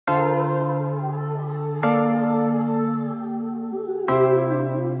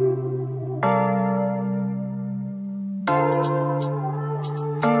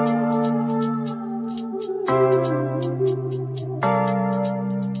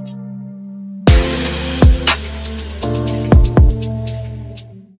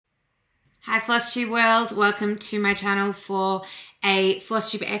Flosstube world, welcome to my channel for a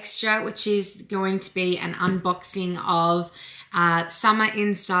Flosstube extra, which is going to be an unboxing of Summer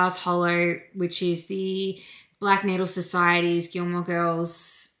in Stars Hollow, which is the Black Needle Society's Gilmore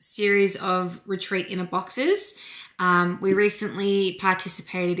Girls series of retreat inner boxes. We recently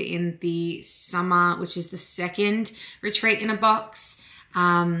participated in the summer, which is the second retreat inner box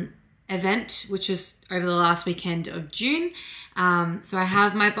event, which was over the last weekend of June. So I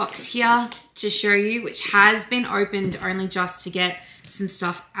have my box here to show you, which has been opened only just to get some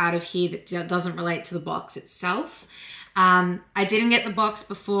stuff out of here that doesn't relate to the box itself. I didn't get the box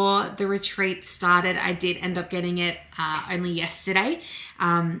before the retreat started. I did end up getting it only yesterday.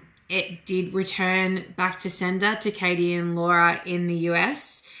 It did return back to sender to Katie and Laura in the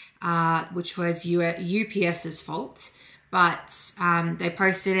US, which was UPS's fault. But they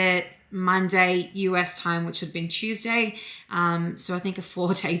posted it Monday US time, which would have been Tuesday. So I think a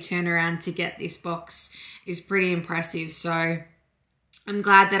 4-day turnaround to get this box is pretty impressive. So I'm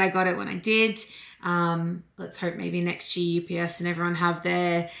glad that I got it when I did. Let's hope maybe next year UPS and everyone have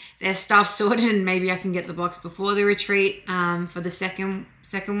their stuff sorted, and maybe I can get the box before the retreat for the second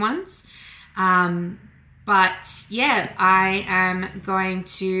ones. But yeah, I am going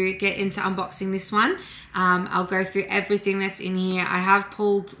to get into unboxing this one. I'll go through everything that's in here. I have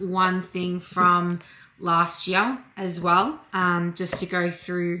pulled one thing from last year as well, just to go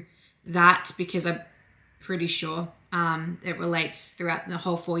through that, because I'm pretty sure it relates throughout the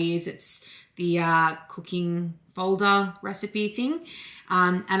whole 4 years. It's the cooking folder recipe thing.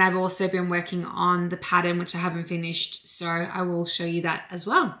 And I've also been working on the pattern, which I haven't finished, so I will show you that as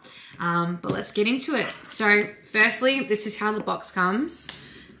well. But let's get into it. So firstly, this is how the box comes.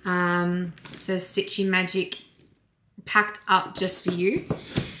 It says Stitchy Magic packed up just for you.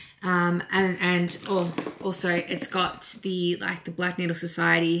 And also it's got the Black Needle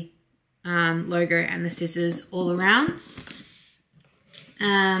Society logo and the scissors all around.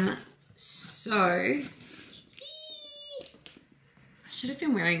 So I should have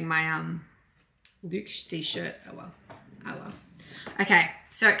been wearing my Luke's t-shirt. Oh well. Oh well. Okay,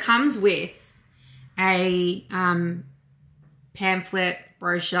 so it comes with a pamphlet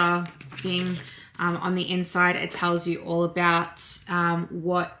brochure thing. On the inside, it tells you all about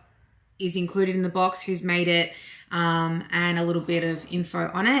what is included in the box, who's made it, and a little bit of info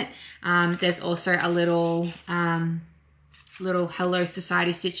on it. There's also a little Hello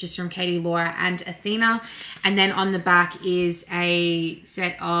Society stitches from Katie, Laura, and Athena. And then on the back is a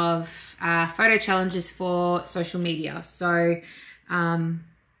set of photo challenges for social media. So, oh,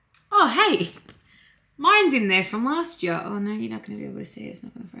 hey, mine's in there from last year. Oh no, you're not going to be able to see it. It's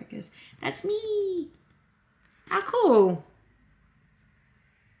not going to focus. That's me. How cool.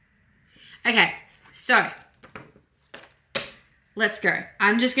 Okay, so let's go.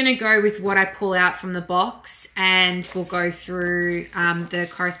 I'm just going to go with what I pull out from the box, and we'll go through the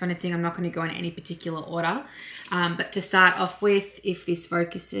corresponding thing. I'm not going to go in any particular order. But to start off with, if this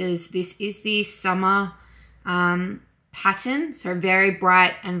focuses, this is the summer pattern. So very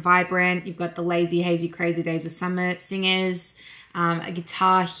bright and vibrant. You've got the Lazy, Hazy, Crazy Days of Summer singers. A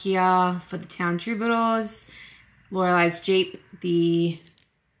guitar here for the Town Troubadours. Lorelai's Jeep, the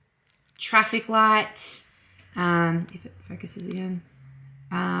traffic light. If it focuses again,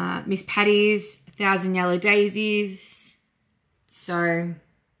 Miss Patty's 1,000 Yellow Daisies. So, and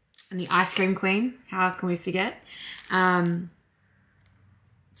the Ice Cream Queen, how can we forget? So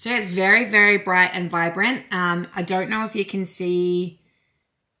it's very, very bright and vibrant. I don't know if you can see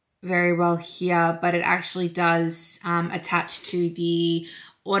very well here, but it actually does attach to the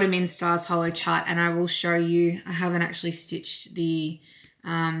Autumn in Stars Hollow chart, and I will show you. I haven't actually stitched the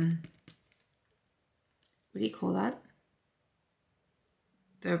what do you call that?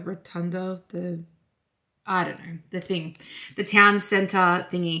 The rotunda, I don't know, the thing, the town center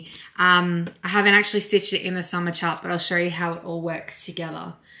thingy. I haven't actually stitched it in the summer chart, but I'll show you how it all works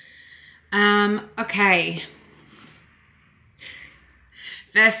together. Okay.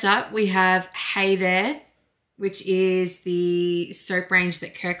 First up, we have Hey There, which is the soap range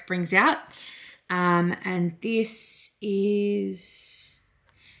that Kirk brings out. And this is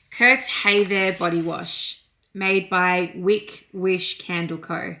Kirk's Hey There body wash, made by Wick Wish Candle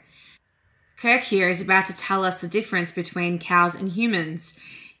Co. Kirk here is about to tell us the difference between cows and humans.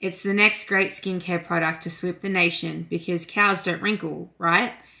 It's the next great skincare product to sweep the nation, because cows don't wrinkle,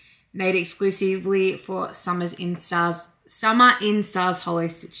 right? Made exclusively for Summer in Stars Hollow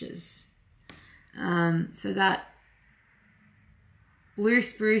stitches. So that Blue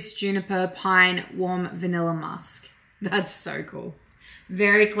Spruce Juniper Pine Warm Vanilla Musk. That's so cool.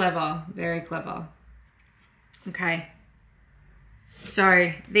 Very clever, very clever. Okay.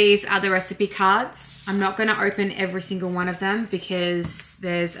 So these are the recipe cards. I'm not going to open every single one of them because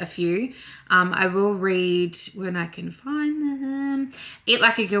there's a few. I will read when I can find them. Eat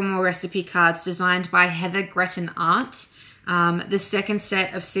Like a Gilmore recipe cards designed by Heather Gretton Art. The second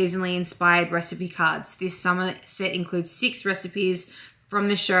set of seasonally inspired recipe cards. This summer set includes 6 recipes from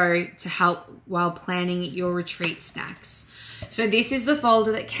the show to help while planning your retreat snacks. So this is the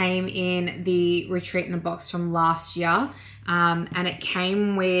folder that came in the retreat in a box from last year. And it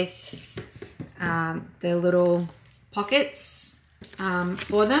came with the little pockets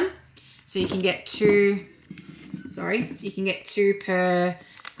for them. So you can get 2, you can get 2 per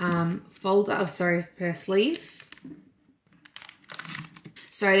per sleeve.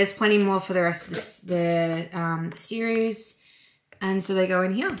 So there's plenty more for the rest of the series. And so they go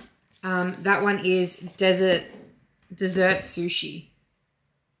in here. That one is dessert sushi.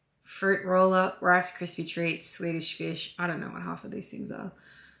 Fruit roller, Rice Krispie treats, Swedish fish. I don't know what half of these things are.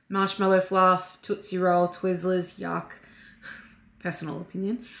 Marshmallow fluff, Tootsie Roll, Twizzlers, yuck. Personal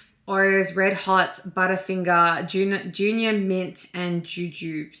opinion. Oreos, Red Hot, Butterfinger, Junior Mint, and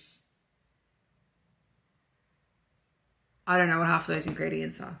Jujubes. I don't know what half of those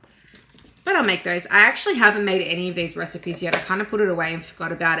ingredients are. But I'll make those. I actually haven't made any of these recipes yet. I kind of put it away and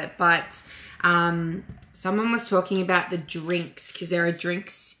forgot about it. But someone was talking about the drinks because there are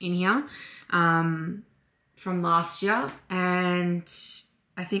drinks in here from last year. And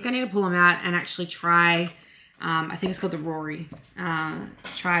I think I need to pull them out and actually try, I think it's called the Rory,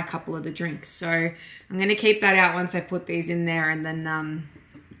 try a couple of the drinks. So I'm going to keep that out once I put these in there and then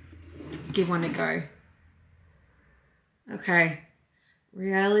give one a go. Okay.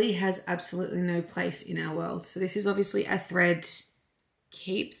 Reality has absolutely no place in our world. So this is obviously a thread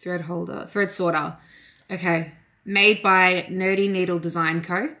sorter. Okay. Made by Nerdy Needle Design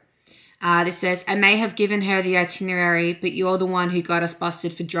Co. This says, I may have given her the itinerary, but you're the one who got us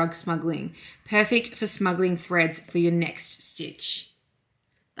busted for drug smuggling. Perfect for smuggling threads for your next stitch.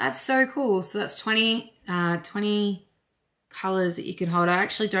 That's so cool. So that's 20 colors that you can hold. I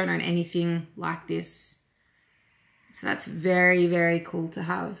actually don't own anything like this. So that's very, very cool to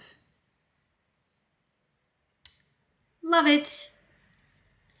have. Love it.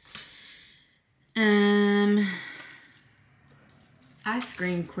 Ice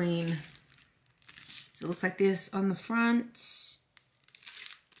Cream Queen. So it looks like this on the front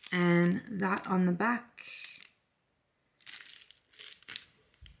and that on the back.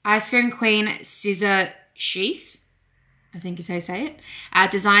 Ice Cream Queen scissor sheath, I think is how you say it,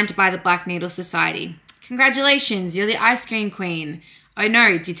 designed by the Black Needle Society. Congratulations, you're the Ice Cream Queen. Oh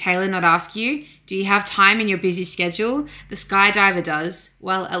no, did Taylor not ask you? Do you have time in your busy schedule? The skydiver does.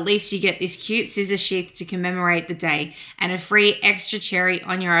 Well, at least you get this cute scissor sheath to commemorate the day and a free extra cherry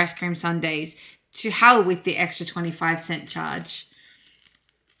on your ice cream sundaes. To hell with the extra 25-cent charge.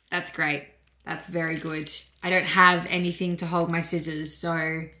 That's great. That's very good. I don't have anything to hold my scissors,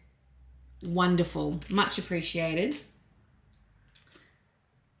 so wonderful. Much appreciated.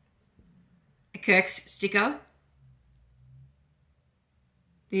 Kirk's sticker.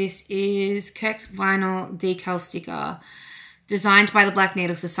 This is Kirk's vinyl decal sticker designed by the Black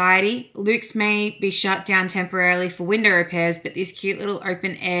Needle Society. Luke's may be shut down temporarily for window repairs, but this cute little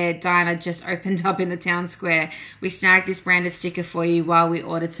open air diner just opened up in the town square. We snagged this branded sticker for you while we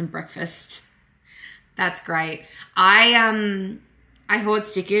ordered some breakfast. That's great. I hoard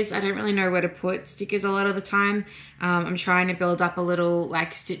stickers. I don't really know where to put stickers a lot of the time. I'm trying to build up a little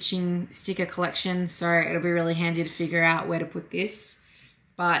like stitching sticker collection, so it'll be really handy to figure out where to put this.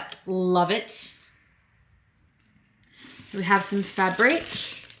 But love it. So we have some fabric.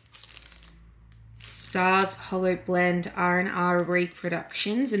 Stars Hollow Blend R&R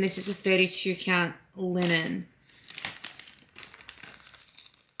Reproductions, and this is a 32 count linen.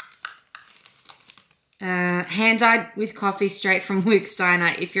 Hand-dyed with coffee straight from Luke's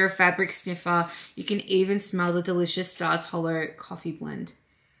Diner. If you're a fabric sniffer, you can even smell the delicious Stars Hollow coffee blend.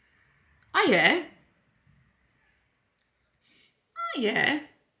 Oh, yeah. Oh, yeah.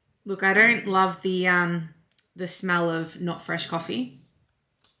 Look, I don't love the smell of not fresh coffee.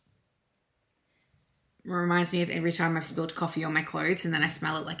 It reminds me of every time I've spilled coffee on my clothes and then I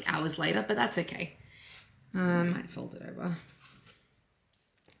smell it like hours later, but that's okay. Might fold it over.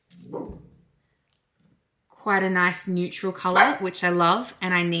 Quite a nice neutral color, which I love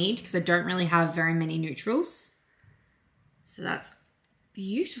and I need because I don't really have very many neutrals. So that's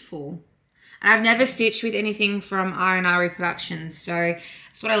beautiful. And I've never stitched with anything from R&R Reproductions, so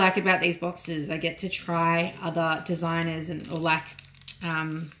that's what I like about these boxes. I get to try other designers and or like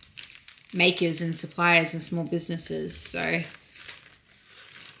makers and suppliers and small businesses. So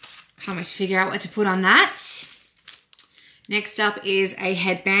can't wait to figure out what to put on that. Next up is a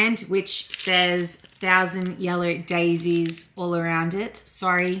headband which says 1,000 yellow daisies all around it.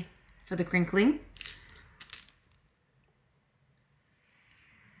 Sorry for the crinkling.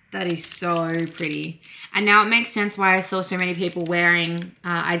 That is so pretty. And now it makes sense why I saw so many people wearing,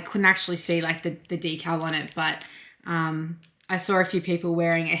 I couldn't actually see like the decal on it, but I saw a few people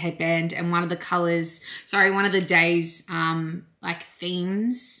wearing a headband, and one of the colors, one of the days like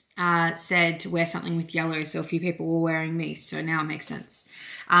themes said to wear something with yellow. So a few people were wearing these. So now it makes sense.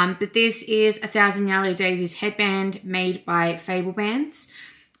 But this is 1,000 Yellow Daisies headband made by Fable Bands.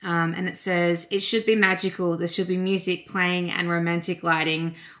 And it says, it should be magical. There should be music playing and romantic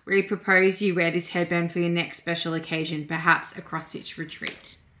lighting. We propose you wear this headband for your next special occasion, perhaps a cross-stitch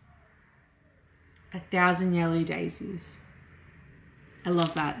retreat. 1,000 Yellow Daisies. I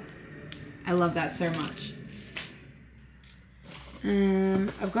love that. I love that so much.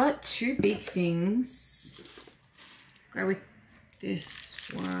 I've got two big things. Go with this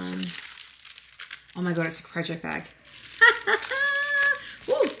one. Oh my God, it's a project bag.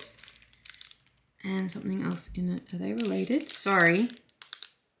 Woo! And something else in it. Are they related? Sorry.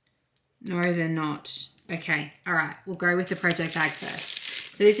 No, they're not. Okay. All right. We'll go with the project bag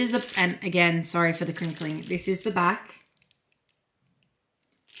first. So this is the, and again, sorry for the crinkling. This is the back.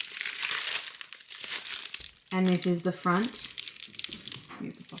 And this is the front.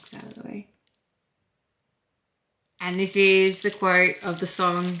 Move the box out of the way. And this is the quote of the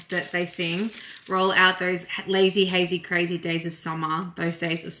song that they sing. Roll out those lazy, hazy, crazy days of summer, those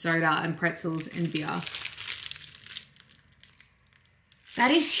days of soda and pretzels and beer.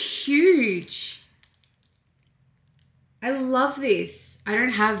 That is huge. I love this. I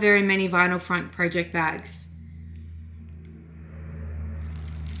don't have very many vinyl front project bags.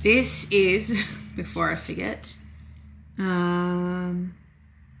 This is, before I forget,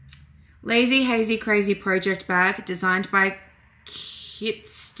 Lazy, Hazy, Crazy Project Bag, designed by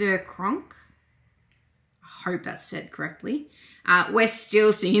Kitster Kronk. I hope that's said correctly. We're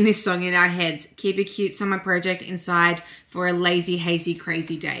still singing this song in our heads. Keep a cute summer project inside for a lazy, hazy,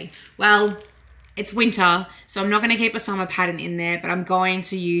 crazy day. Well, it's winter, so I'm not going to keep a summer pattern in there, but I'm going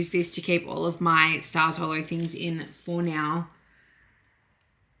to use this to keep all of my Stars Hollow things in for now.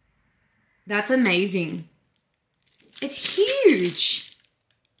 That's amazing. It's huge.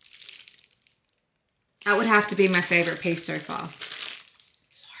 That would have to be my favorite piece so far.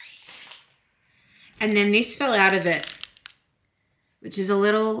 Sorry. And then this fell out of it, which is a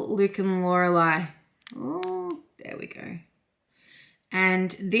little Luke and Lorelei. Oh, there we go.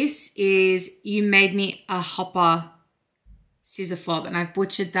 And this is You Made Me a Hopper scissor fob. And I've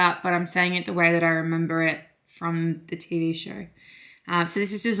butchered that, but I'm saying it the way that I remember it from the TV show. So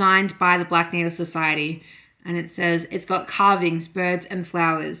this is designed by the Black Needle Society. And it says, it's got carvings, birds and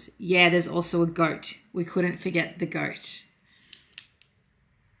flowers. Yeah, there's also a goat. We couldn't forget the goat.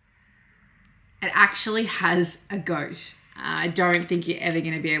 It actually has a goat. I don't think you're ever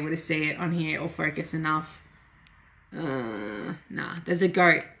going to be able to see it on here or focus enough. Nah, there's a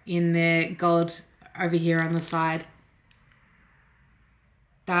goat in the gold over here on the side.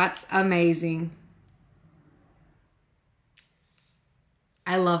 That's amazing.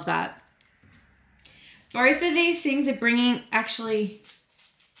 I love that. Both of these things are bringing, actually,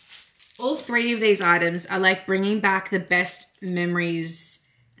 all three of these items are like bringing back the best memories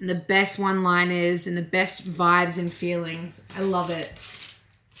and the best one-liners and the best vibes and feelings. I love it.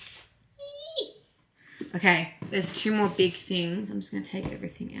 Okay, there's two more big things. I'm just going to take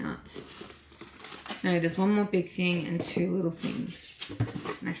everything out. No, there's one more big thing and two little things.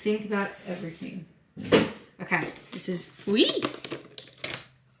 And I think that's everything. Okay, this is, whee!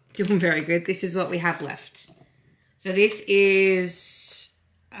 Doing very good. This is what we have left. So this is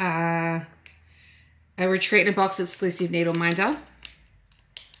a Retreat in a Box exclusive needle minder.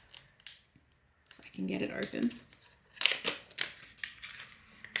 If I can get it open.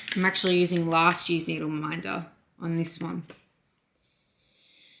 I'm actually using last year's needle minder on this one.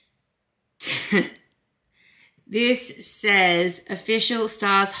 This says Official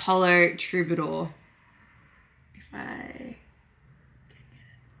Stars Hollow Troubadour. If I...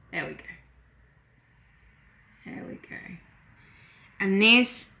 There we go. There we go. And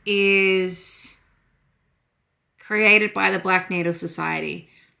this is created by the Black Needle Society.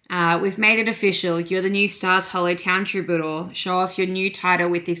 We've made it official. You're the new Stars Hollow Town Troubadour. Show off your new title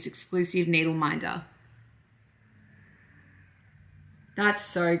with this exclusive needle minder. That's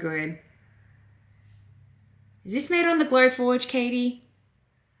so good. Is this made on the Glowforge, Katie?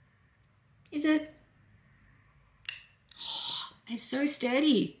 Is it? Oh, it's so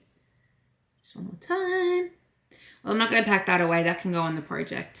sturdy. Just one more time. Well, I'm not going to pack that away. That can go on the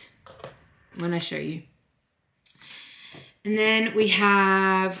project when I show you. And then we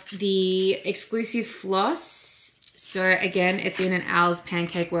have the exclusive floss. So again, it's in an Owl's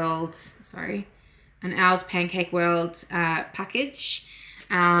Pancake World, an Owl's Pancake World package.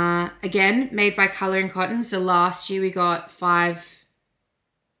 Again, made by Color and Cotton. So last year we got 4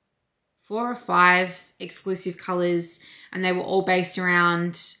 or 5 exclusive colors, and they were all based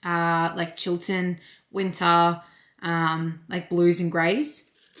around like Chiltern, winter, like blues and grays,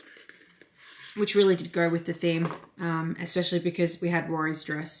 which really did go with the theme, especially because we had Rory's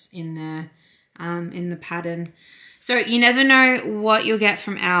dress in the pattern. So you never know what you'll get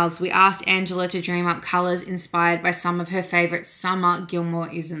from Owls. We asked Angela to dream up colors inspired by some of her favorite summer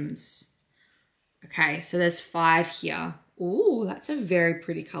Gilmore-isms. Okay, so there's 5 here. Ooh, that's a very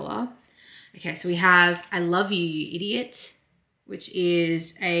pretty color. Okay, so we have I Love You, You Idiot, which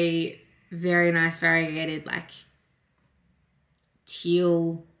is a very nice variegated like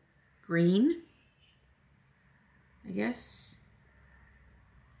teal green, I guess.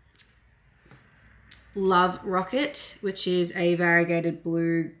 Love Rocket, which is a variegated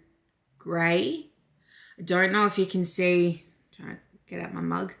blue gray. I don't know if you can see, I'm trying to get out my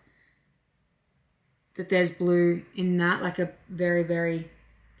mug, that there's blue in that, like a very, very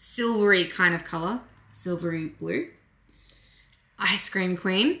silvery kind of color, silvery blue. Ice Cream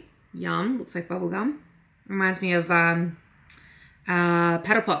Queen, yum, looks like bubblegum. Reminds me of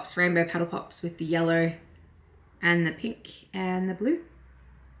Paddle Pops, rainbow Paddle Pops with the yellow and the pink and the blue.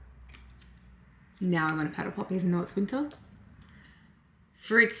 Now I want a Paddle Pop even though it's winter.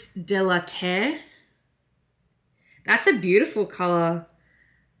 Fruits de la Terre. That's a beautiful color.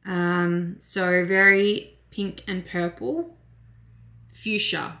 So very pink and purple.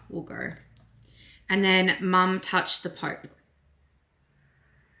 Fuchsia will go. And then Mum Touched the Pope.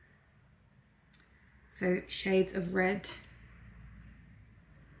 So shades of red.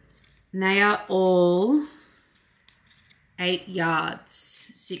 And they are all 8 yards,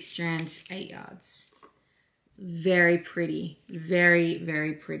 6 strands, 8 yards. Very pretty, very,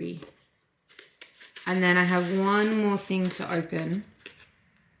 very pretty. And then I have one more thing to open,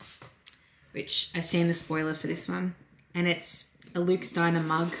 which I've seen the spoiler for this one, and it's a Luke Steiner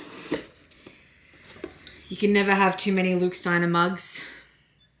mug. You can never have too many Luke Steiner mugs.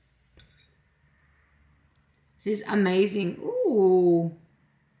 This is amazing. Ooh.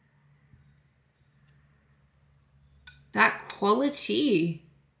 That quality.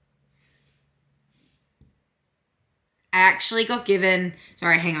 I actually got given,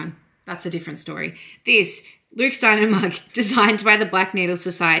 sorry, hang on. That's a different story. This Luke Steiner mug, designed by the Black Needle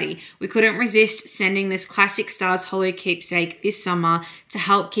Society. We couldn't resist sending this classic Stars Hollow keepsake this summer to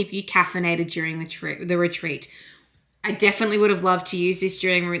help keep you caffeinated during the retreat. I definitely would have loved to use this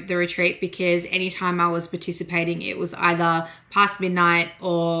during the retreat because anytime I was participating, it was either past midnight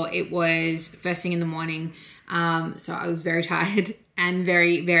or it was first thing in the morning. So I was very tired and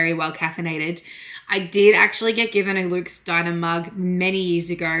very, very well caffeinated. I did actually get given a Luke Steiner mug many years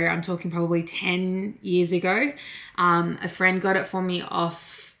ago. I'm talking probably 10 years ago. A friend got it for me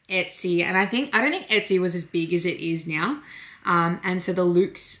off Etsy, and I don't think Etsy was as big as it is now. And so the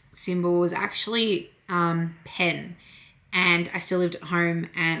Luke's symbol was actually pen. And I still lived at home,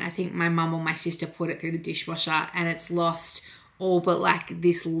 and I think my mum or my sister put it through the dishwasher, and it's lost all but like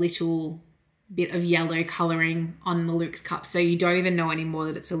this little bit of yellow colouring on the Luke's cup. So you don't even know anymore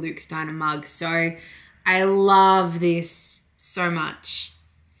that it's a Luke Steiner mug. So I love this so much.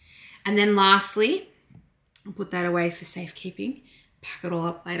 And then lastly, I'll put that away for safekeeping, pack it all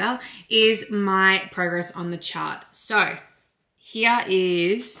up later, is my progress on the chart. So here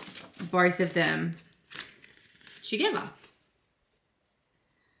is both of them together.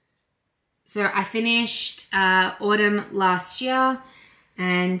 So I finished autumn last year,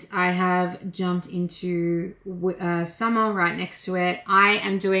 and I have jumped into summer right next to it. I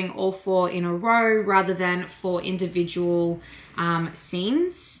am doing all 4 in a row rather than 4 individual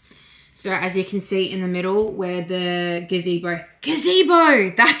scenes. So as you can see in the middle where the gazebo,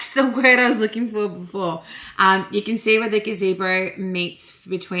 that's the word I was looking for before. You can see where the gazebo meets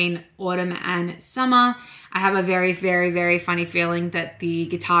between autumn and summer. I have a very, very, very funny feeling that the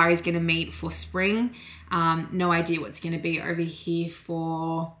guitar is going to meet for spring. No idea what's going to be over here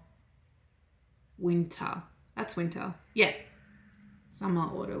for winter. That's winter. Yeah. Summer,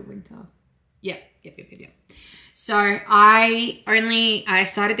 autumn, winter. Yep. So I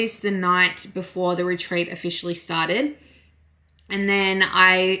started this the night before the retreat officially started. And then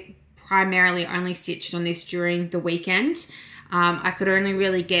I primarily only stitched on this during the weekend. I could only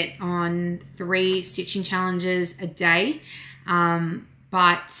really get on 3 stitching challenges a day.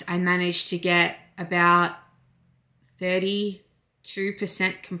 But I managed to get about 32%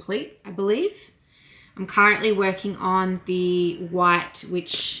 complete, I believe. I'm currently working on the white,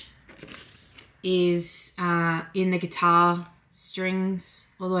 which is in the guitar strings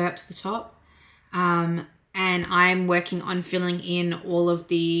all the way up to the top. And I'm working on filling in all of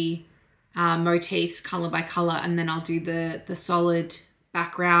the motifs color by color, and then I'll do the solid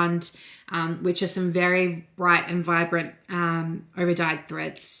background, which are some very bright and vibrant over-dyed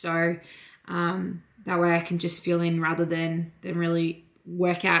threads. So that way I can just fill in rather than really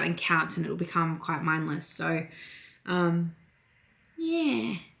work out and count, and it'll become quite mindless. So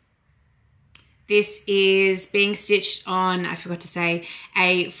yeah. This is being stitched on, I forgot to say,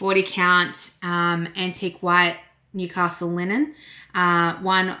 a 40 count antique white Newcastle linen.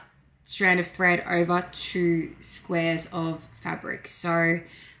 One strand of thread over 2 squares of fabric. So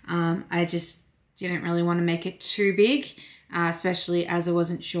I just didn't really want to make it too big, especially as I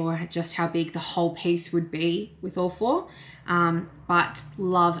wasn't sure just how big the whole piece would be with all 4. But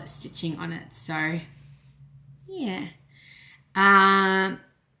love stitching on it. So yeah.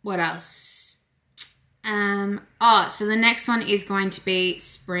 What else? So the next one is going to be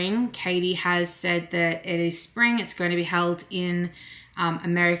spring. Katie has said that it is spring. It's going to be held in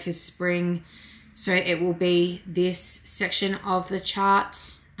America's spring. So it will be this section of the chart.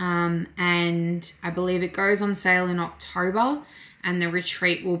 And I believe it goes on sale in October, and the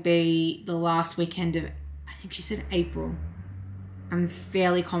retreat will be the last weekend of, I think she said April. I'm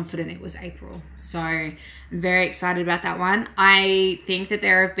fairly confident it was April. So I'm very excited about that one. I think that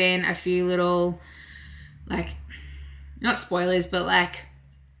there have been a few little, like, not spoilers, but like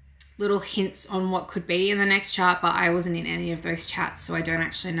little hints on what could be in the next chart, but I wasn't in any of those chats, so I don't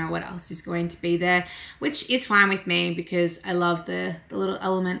actually know what else is going to be there, which is fine with me because I love the little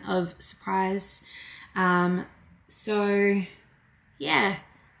element of surprise. So yeah,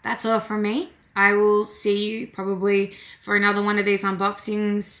 that's all from me. I will see you probably for another one of these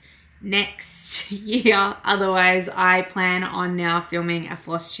unboxings next year. Otherwise, I plan on now filming a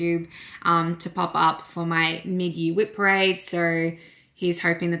Flosstube to pop up for my mid-year whip parade. So here's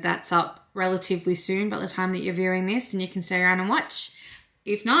hoping that that's up relatively soon by the time that you're viewing this, and you can stay around and watch.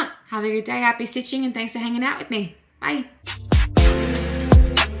 If not, have a good day, happy stitching, and thanks for hanging out with me. Bye.